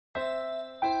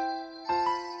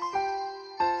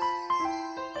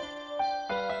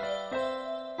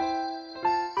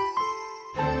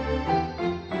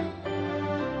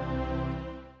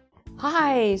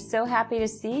Hi, so happy to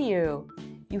see you.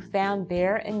 You found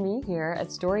Bear and me here at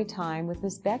Storytime with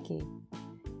Miss Becky.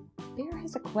 Bear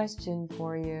has a question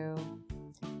for you.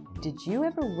 Did you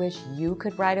ever wish you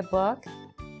could write a book?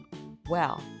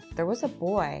 Well, there was a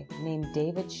boy named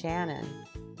David Shannon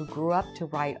who grew up to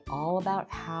write all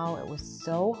about how it was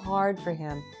so hard for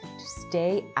him to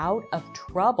stay out of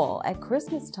trouble at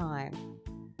Christmas time.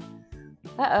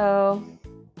 Uh-oh.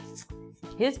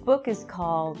 His book is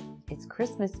called It's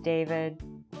Christmas, David.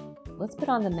 Let's put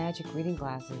on the magic reading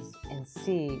glasses and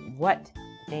see what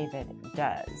David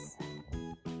does.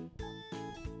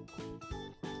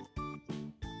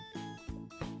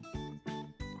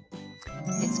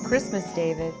 It's Christmas,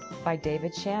 David by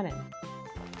David Shannon.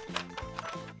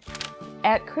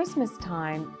 At Christmas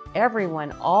time,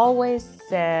 everyone always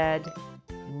said,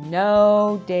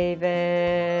 "No,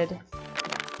 David.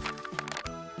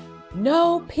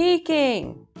 No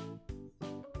peeking.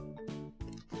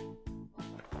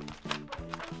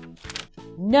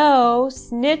 No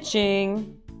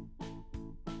snitching.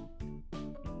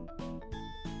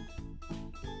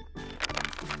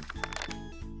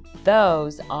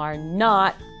 Those are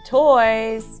not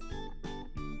toys."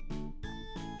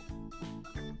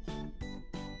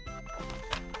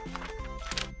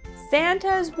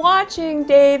 Santa's watching,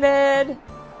 David.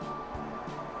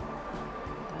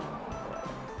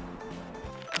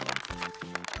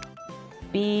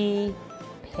 Be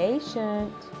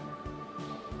patient.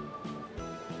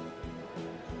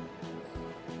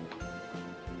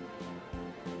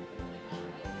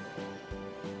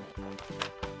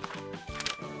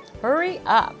 Hurry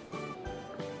up.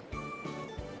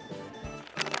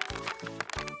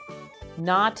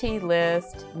 Naughty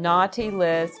list, naughty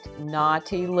list,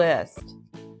 naughty list.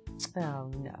 Oh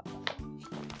no.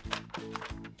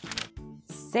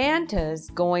 Santa's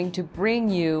going to bring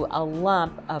you a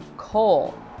lump of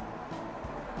coal.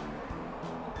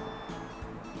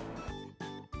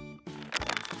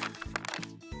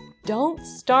 Don't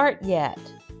start yet.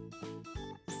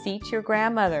 Seat your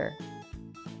grandmother.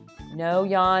 No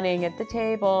yawning at the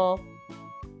table.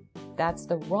 That's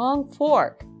the wrong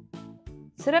fork.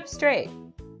 Sit up straight.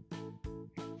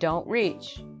 Don't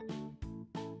reach.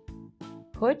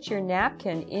 Put your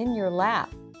napkin in your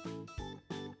lap.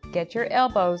 Get your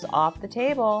elbows off the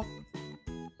table.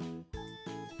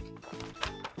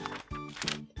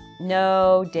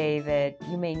 No, David,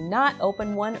 you may not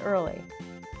open one early.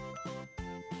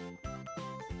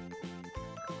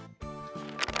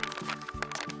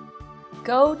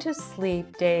 Go to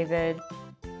sleep, David.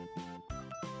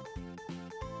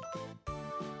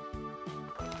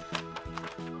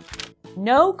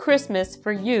 No Christmas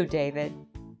for you, David.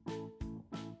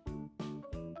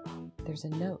 There's a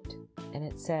note, and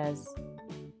it says,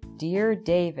 "Dear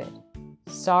David,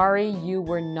 sorry you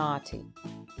were naughty.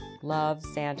 Love,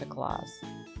 Santa Claus."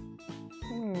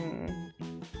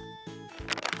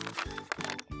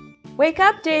 Wake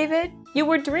up, David. You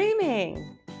were dreaming.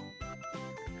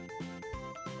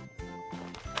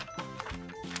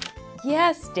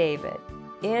 Yes, David,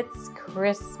 it's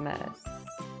Christmas.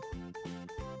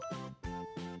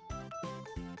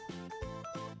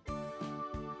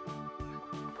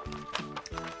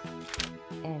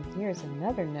 And here's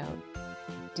another note.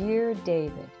 Dear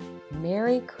David,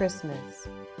 Merry Christmas.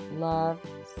 Love,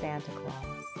 Santa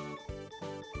Claus.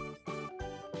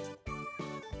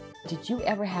 Did you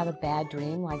ever have a bad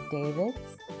dream like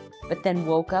David's, but then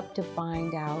woke up to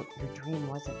find out your dream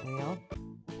wasn't real?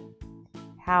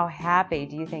 How happy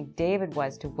do you think David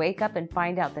was to wake up and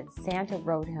find out that Santa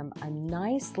wrote him a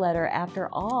nice letter after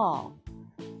all?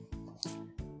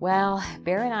 Well,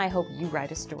 Bear and I hope you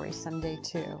write a story someday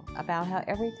too about how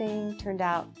everything turned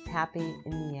out happy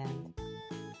in the end,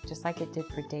 just like it did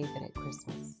for David at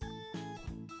Christmas.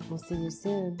 We'll see you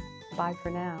soon. Bye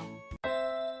for now.